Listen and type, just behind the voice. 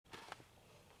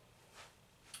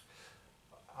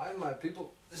Hi my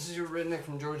people, this is your redneck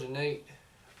from Georgia, Nate.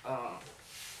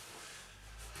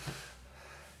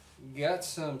 Got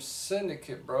some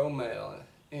Syndicate bro mail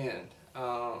in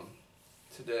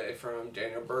today from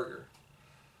Daniel Barger.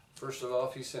 First of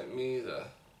all, he sent me the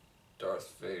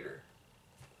Darth Vader.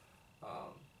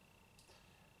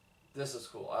 This is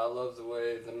cool. I love the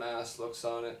way the mask looks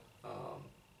on it.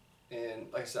 And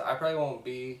like I said, I probably won't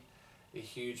be a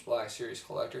huge Black Series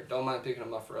collector. Don't mind picking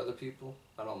them up for other people.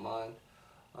 I don't mind.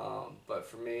 But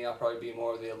for me, I'll probably be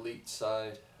more of the elite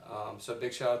side. So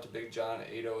big shout out to Big John at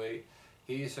 808.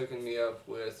 He's hooking me up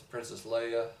with Princess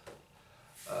Leia,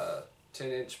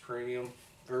 10-inch premium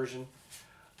version.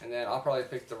 And then I'll probably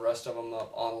pick the rest of them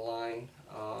up online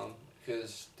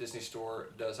because Disney Store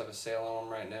does have a sale on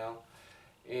them right now.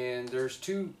 And there's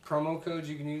 2 promo codes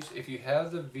you can use. If you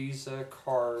have the Visa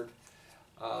card,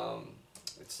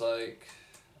 it's like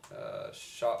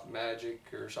Shop Magic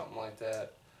or something like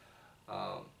that.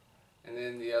 And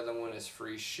then the other one is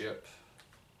free ship.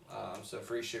 So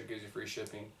free ship gives you free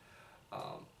shipping.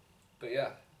 But yeah,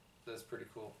 that's pretty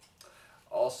cool.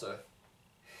 Also,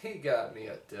 he got me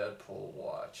a Deadpool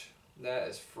watch. That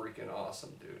is freaking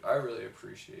awesome, dude. I really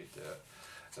appreciate that.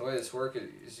 The way this works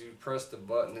is you press the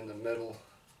button in the middle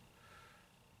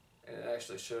and it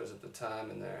actually shows at the time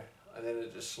in there. And then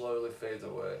it just slowly fades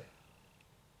away.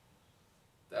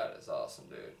 That is awesome,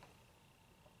 dude.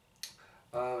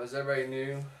 As everybody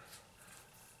knew,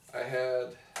 I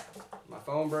had my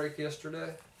phone break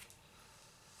yesterday.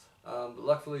 But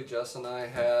luckily, Jess and I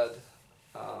had,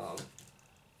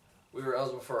 we were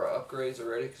eligible for our upgrades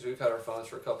already because we've had our phones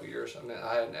for a couple years. I mean,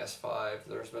 I had an S5,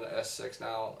 there's been an S6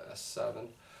 now, S7.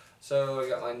 So I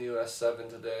got my new S7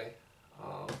 today.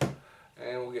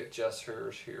 And we'll get Jess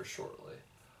hers here shortly.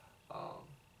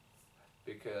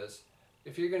 Because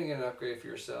if you're going to get an upgrade for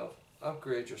yourself,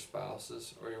 upgrade your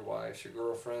spouses or your wives, your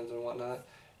girlfriends and whatnot.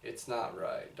 It's not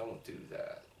right. Don't do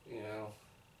that. You know,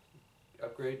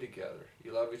 upgrade together.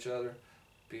 You love each other.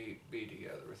 Be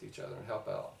together with each other and help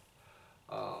out.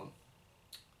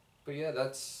 But yeah,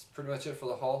 that's pretty much it for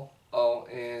the haul. Oh,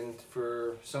 and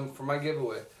for my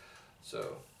giveaway.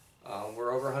 So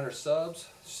we're over 100 subs.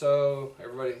 So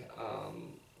everybody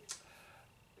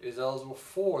is eligible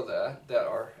for that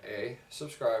are A,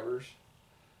 subscribers.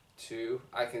 2,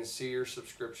 I can see your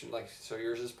subscription, so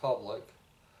yours is public.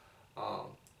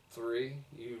 3,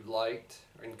 you liked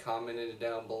and commented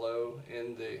down below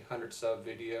in the 100 sub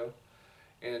video.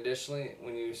 And additionally,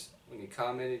 when you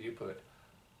commented, you put,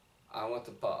 I want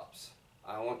the Pops,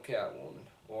 I want Catwoman,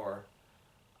 or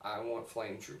I want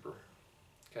Flame Trooper.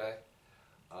 Okay?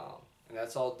 And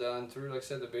that's all done through, like I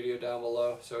said, the video down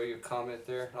below. So you comment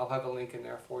there. I'll have a link in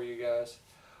there for you guys.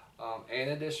 And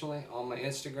additionally, on my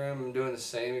Instagram, I'm doing the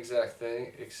same exact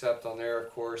thing, except on there, of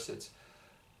course, it's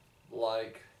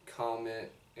like, comment,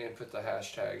 and put the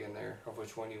hashtag in there of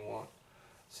which one you want.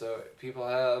 So people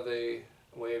have a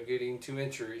way of getting 2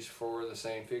 entries for the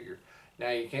same figure.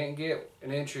 Now you can't get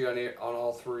an entry on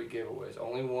all 3 giveaways.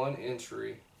 Only 1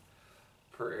 entry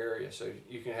per area. So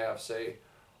you can have, say,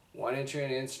 1 entry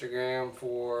on Instagram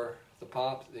for the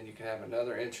Pops, then you can have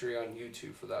another entry on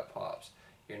YouTube for that Pops.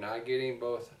 You're not getting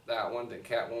both that one, the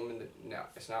Catwoman. No,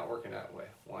 it's not working that way.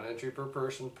 1 entry per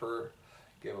person per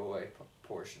giveaway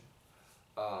portion.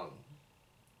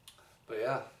 But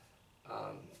yeah,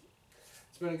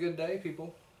 it's been a good day,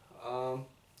 people. I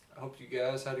hope you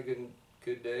guys had a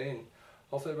good day, and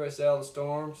hopefully everybody stayed out of the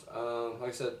storms. Like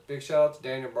I said, big shout out to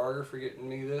Daniel Barger for getting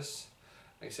me this.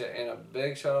 Like I said, and a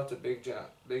big shout out to Big John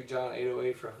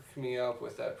 808 for hooking me up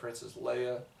with that Princess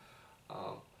Leia.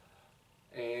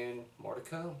 And more to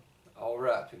come.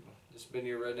 Alright, people. This has been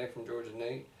your redneck from Georgia,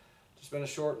 Nate. Just been a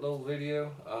short little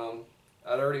video.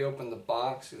 I'd already opened the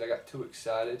box because I got too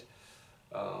excited.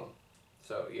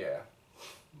 So yeah,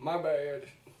 my bad.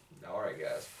 Alright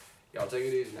guys, y'all take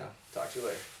it easy now. Talk to you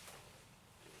later.